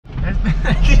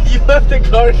You left the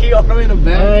car key all the way in the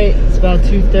back. Alright, it's about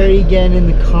 2:30, getting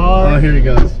in the car. Oh, here he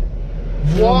goes.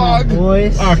 Vlog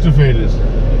voice. Activated.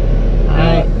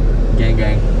 Alright. Gang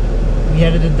gang. We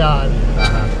headed to Dodge.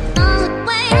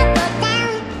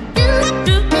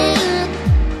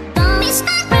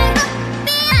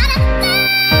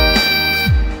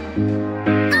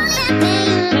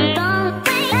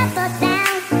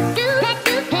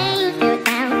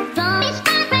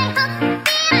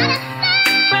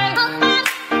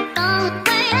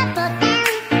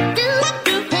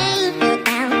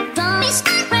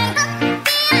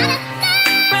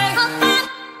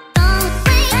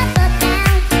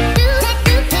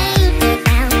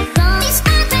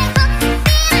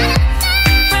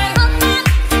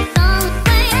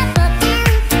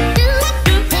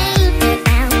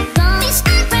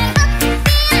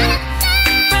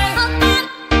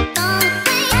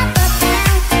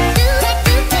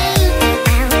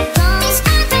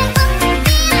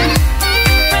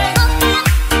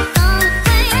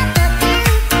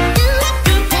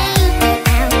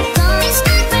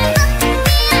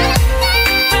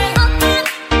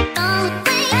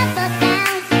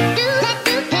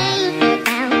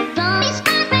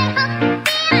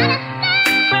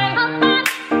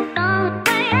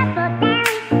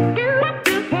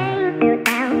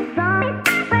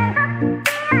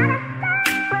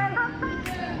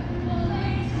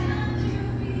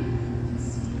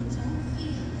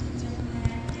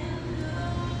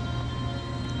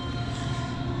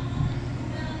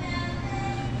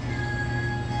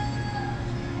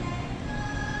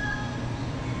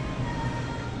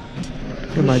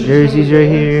 Got my jerseys right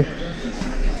here.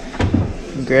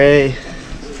 Gray.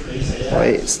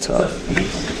 White is tough.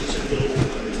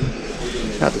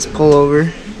 Got this pullover.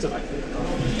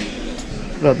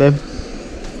 What up, babe?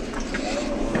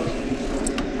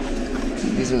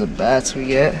 These are the bats we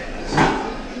get.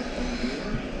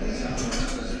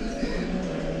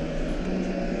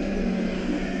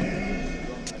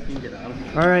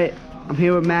 Alright, I'm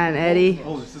here with Matt and Eddie.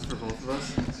 Oh, this is for both of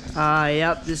us?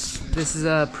 Yep, this is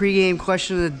a pregame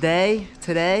question of the day.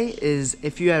 Today is,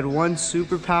 if you had one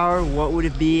superpower, what would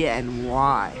it be and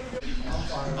why?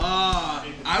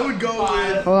 I would go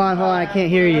with... Hold on, I can't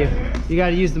hear you. You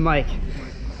gotta use the mic.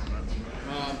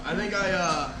 I think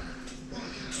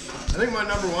my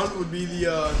number one would be the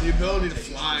ability to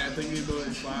fly. I think the ability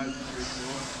to fly is pretty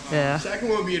cool. Yeah. Second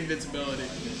one would be invincibility.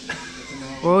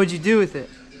 What would you do with it?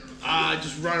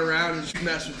 Just run around and just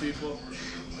mess with people.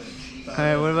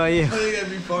 Alright, what about you? I think that'd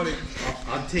be funny.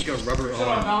 I'd take a rubber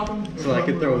arm so I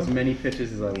could throw as many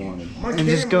pitches as I wanted. And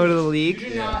just go to the league?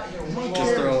 Yeah.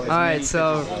 Just throw as Alright,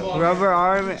 so rubber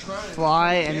arm,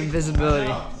 fly, and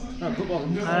invisibility.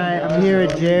 Alright, I'm here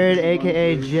with Jared,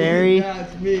 aka Jerry,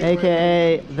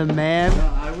 aka the man.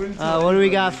 What do we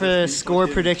got for score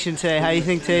prediction today? How do you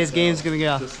think today's game's gonna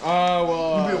go?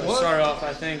 Well, start off,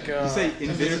 I think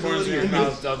invisibility or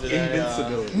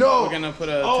invincibility? No! we're gonna put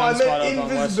a 10 I spot meant up on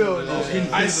Western.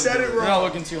 invisibility. I said it We're not wrong.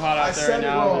 looking too hot out there right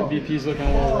now. The VP's looking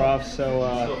a little rough, so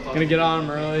gonna get on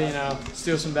them early, you know,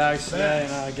 steal some bags today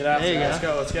and get after it. Let's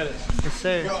go, let's get it. Yes,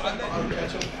 sir.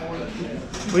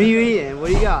 What are you eating? What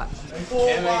do you got?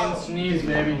 Ham, egg, and sneeze,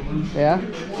 baby. Yeah?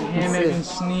 Ham, egg, and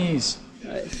sneeze.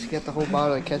 Nice. You got the whole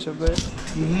bottle of ketchup there?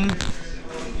 Mm-hmm.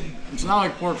 It's not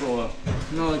like pork roll, though.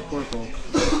 It's not like pork roll.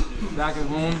 Back at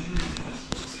home,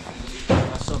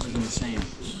 that stuff is insane.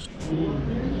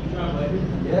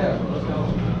 Yeah.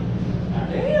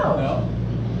 Damn!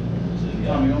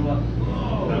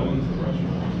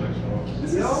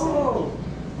 Yo!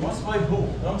 Wants to play pool.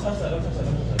 Don't touch that, don't touch that,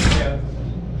 don't touch that. Yeah.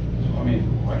 I mean,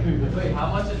 why can't we play? How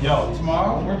much is it? Yo,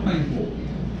 tomorrow we're playing pool.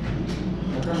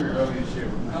 We'll come here early this year.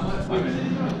 How much?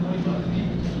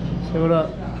 Say what up.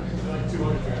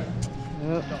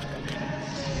 Yep.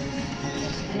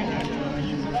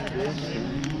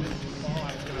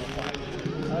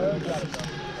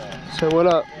 So what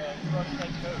up?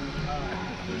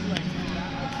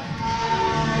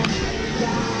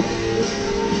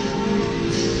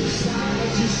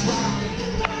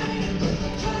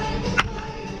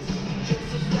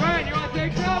 Ryan, you want to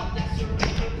take some?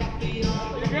 You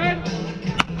good?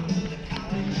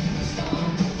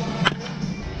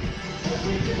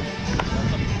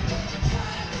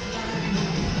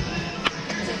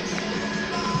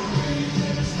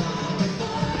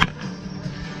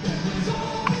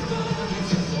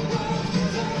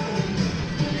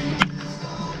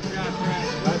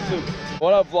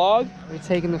 What up, vlog? We're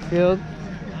taking the field.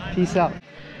 Peace out.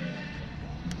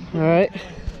 Alright.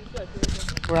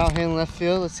 We're out here in left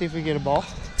field. Let's see if we get a ball.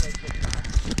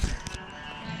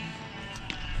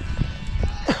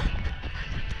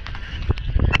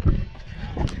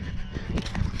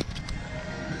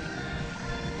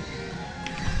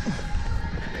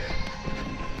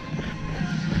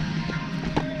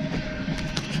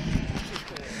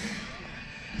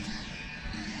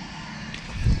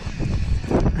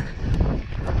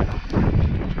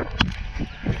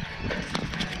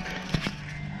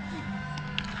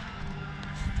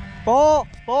 Ball!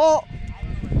 Ball!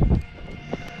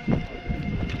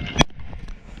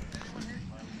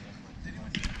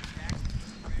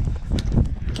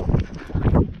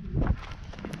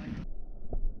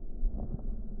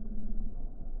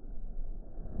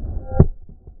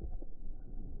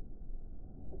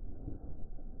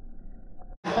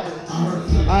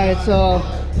 Alright, so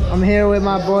I'm here with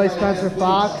my boy Spencer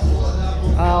Fox.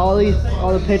 All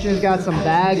the pitchers got some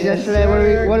bags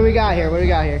yesterday. What do we got here? What do we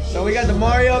got here? So we got the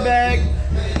Mario bag.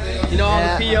 You know,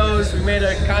 all the POs. We made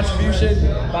a contribution.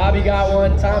 Bobby got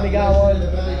one. Tommy got one.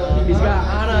 He's got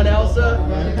Anna and Elsa.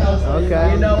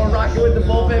 Okay. You know, we're rocking with the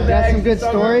bullpen bags. Got some good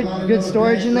storage. Good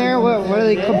storage in there. What are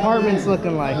the compartments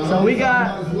looking like? So we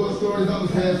got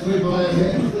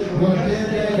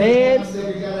bands.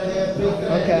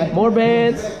 Okay. More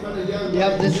bands.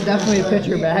 Yep, this is definitely a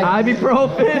pitcher bag.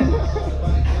 Ibuprofen.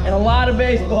 And a lot of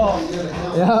baseball.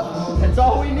 Yep. That's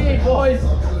all we need, boys.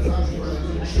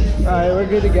 All right, we're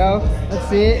good to go. Let's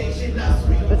see it.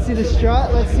 Let's see the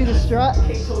strut. Let's see the strut.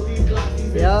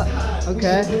 Yeah.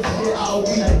 Okay.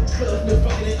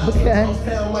 Okay.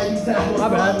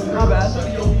 Not bad. Not bad.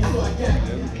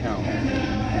 Count.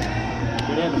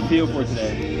 What do you have to feel for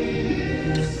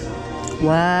today?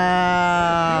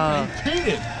 Wow.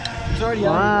 It's already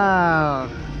out. Wow.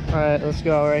 All right, let's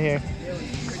go right here.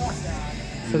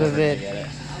 To the vid.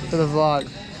 To the vlog.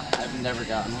 I've never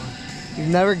gotten one. You've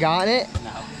never gotten it? No.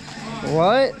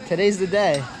 What? Today's the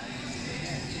day.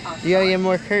 You gotta get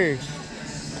more curves.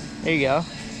 There you go.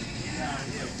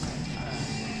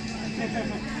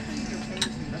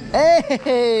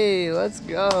 Hey, let's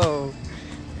go.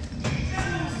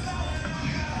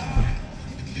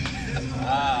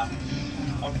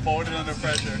 I'm folded under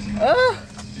pressure. Ah.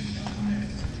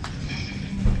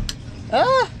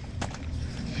 Ah.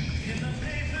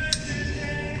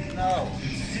 No.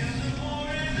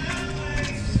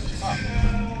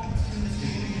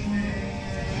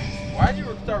 Why'd you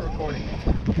start recording?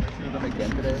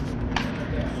 Again today?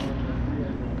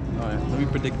 Alright, let me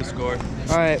predict the score.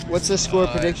 All right, what's the score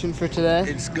prediction for today?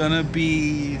 It's gonna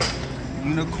be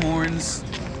Unicorns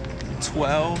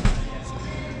 12.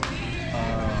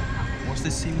 What's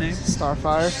this team name?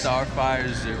 Starfire. Starfire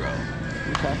 0.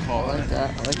 Okay, I Calling like it. that.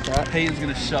 I like that. Peyton's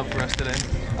gonna shove for us today.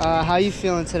 How you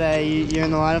feeling today? You're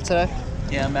in the lineup today?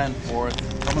 Yeah, I'm in 4th.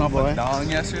 Coming off boy. a dong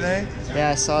yesterday.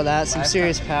 Yeah, I saw that. Some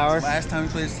serious power. Last time we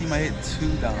played this team, I hit 2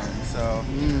 dongs. So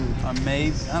Mm.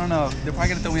 I don't know. They're probably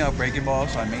gonna throw me out breaking ball,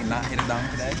 so I may not hit a dong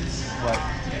today. But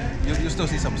you'll still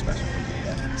see something special.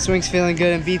 Yeah. Swing's feeling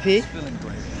good in BP. Feeling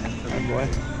great, man. Good boy.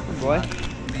 Good boy.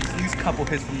 These couple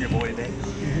hits from your boy today.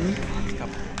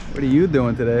 What are you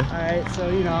doing today? All right, so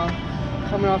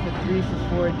coming off a 3 for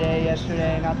 4 day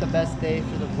yesterday. Not the best day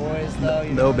for the boys though.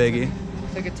 No biggie.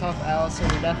 Took a tough L, so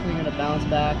we're definitely gonna bounce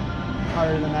back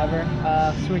harder than ever.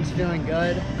 Swing's feeling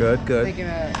good. Good, good. Thinking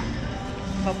a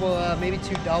couple, maybe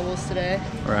 2 doubles today.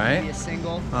 Maybe Right. a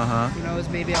single. Uh-huh. Who knows?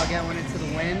 Maybe I'll get one into the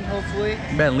wind. Hopefully.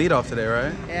 You batting leadoff today,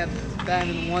 right? Yeah,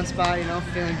 batting in one spot.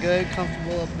 Feeling good,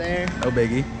 comfortable up there, No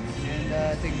biggie. and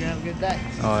I think we're gonna have a good day.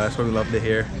 Oh, that's what we love to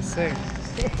hear. Yes, sir.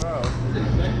 Bro.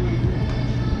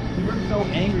 You were so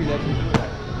angry that you did that.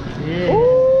 Yeah.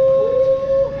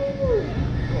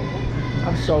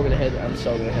 I'm so gonna hit her. I'm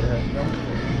so gonna hit her.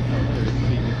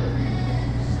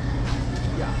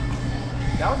 Yeah.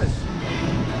 That was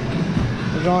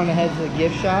We're going to head to the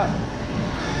gift shop.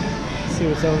 See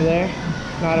what's over there.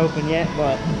 Not open yet,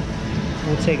 but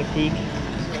we'll take a peek.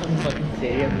 Fucking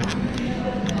stadium.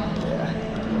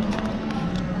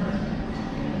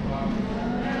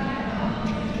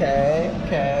 Okay,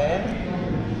 okay.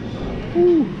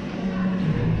 Woo.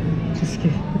 Just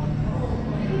kidding.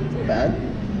 Not bad.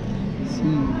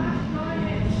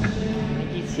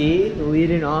 Mickey T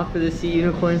leading off for the Sea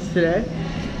Unicorns today.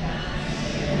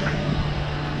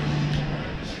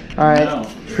 Alright,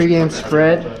 pregame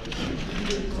spread.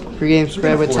 Pregame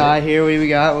spread with Ty here. What do we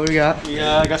got? What do we got?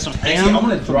 Yeah, I got some ham. I'm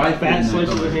gonna dry fat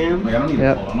slices of ham. Like, I don't need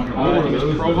Yep. I'm not gonna I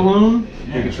think provolone.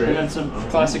 take a And then some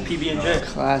classic PB&J.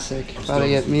 Classic. About to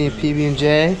get me a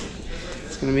PB&J.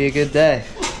 It's gonna be a good day.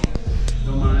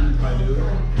 Don't mind if I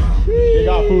do. You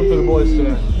got food for the boys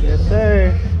today. Yes,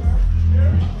 sir.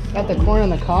 Got the corn on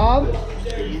the cob.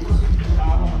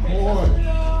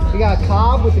 We got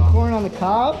cob with the corn on the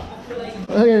cob.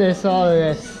 Look at this, all of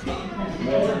this.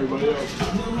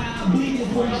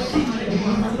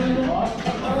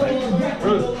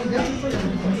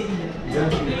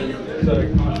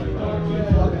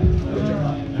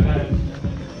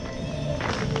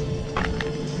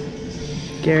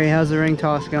 Gary, how's the ring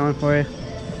toss going for you?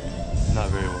 Not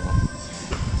very well.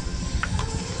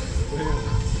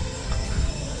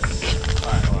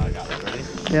 Alright, well, I got it. Ready?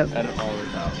 Yep. Edit all of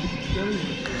it out.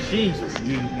 Jesus.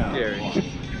 No.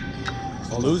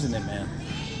 Losing it, man.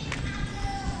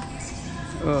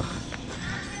 Ugh.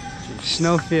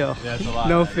 No feel. Yeah, it's a lot.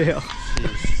 No man. feel.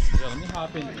 Jeez. Yo, let me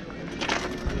hop in.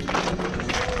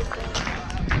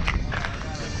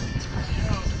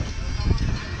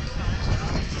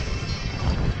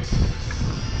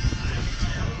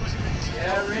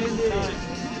 Yeah, Randy.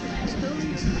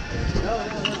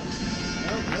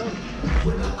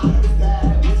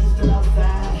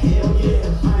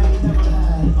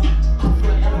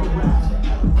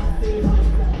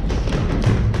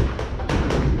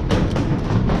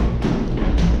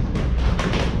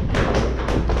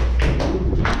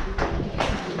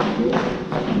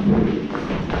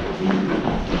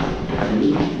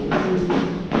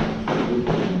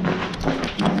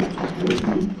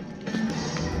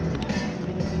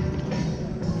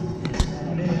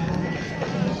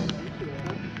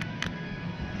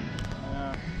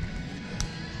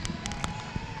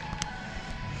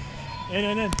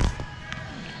 In.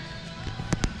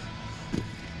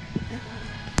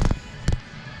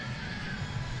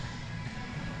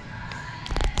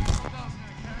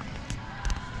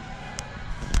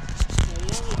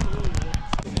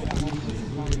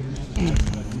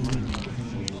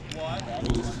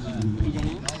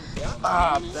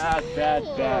 Ah, bad.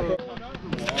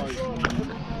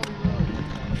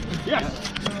 Yes.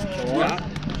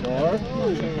 Four.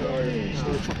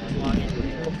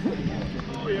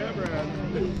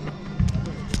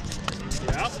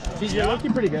 Geez, you're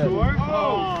looking pretty good. Sure.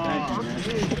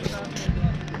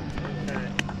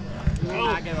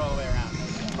 I get it all the way around.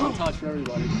 I'll touch for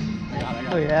everybody. I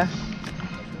got Oh yeah.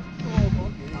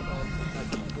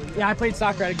 Yeah, I played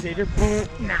soccer at Xavier.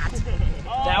 Not.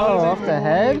 That Oh, off the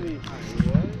head.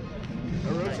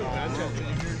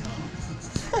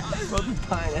 Broken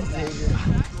pine at Xavier.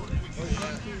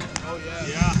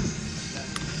 Yeah.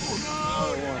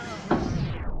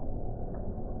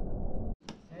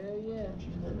 Hell yeah.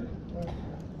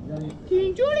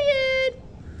 King Julian!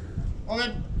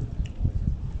 Okay.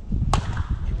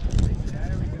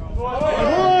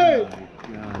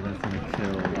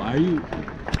 Why are you?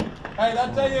 Hey,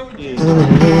 that's how you would do.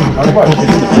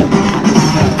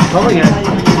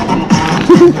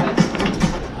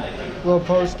 Little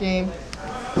post game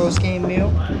meal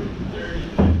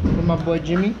with my boy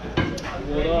Jimmy.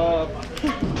 What up?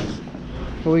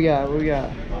 What we got?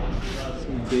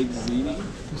 Some big ziti.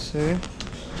 Yes, sir.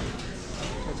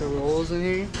 Got the rolls in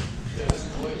here.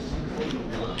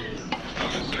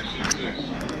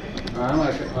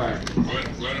 Alright.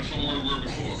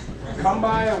 Come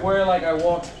by where like I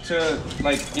walked to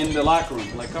like in the locker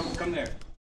room. Like come there.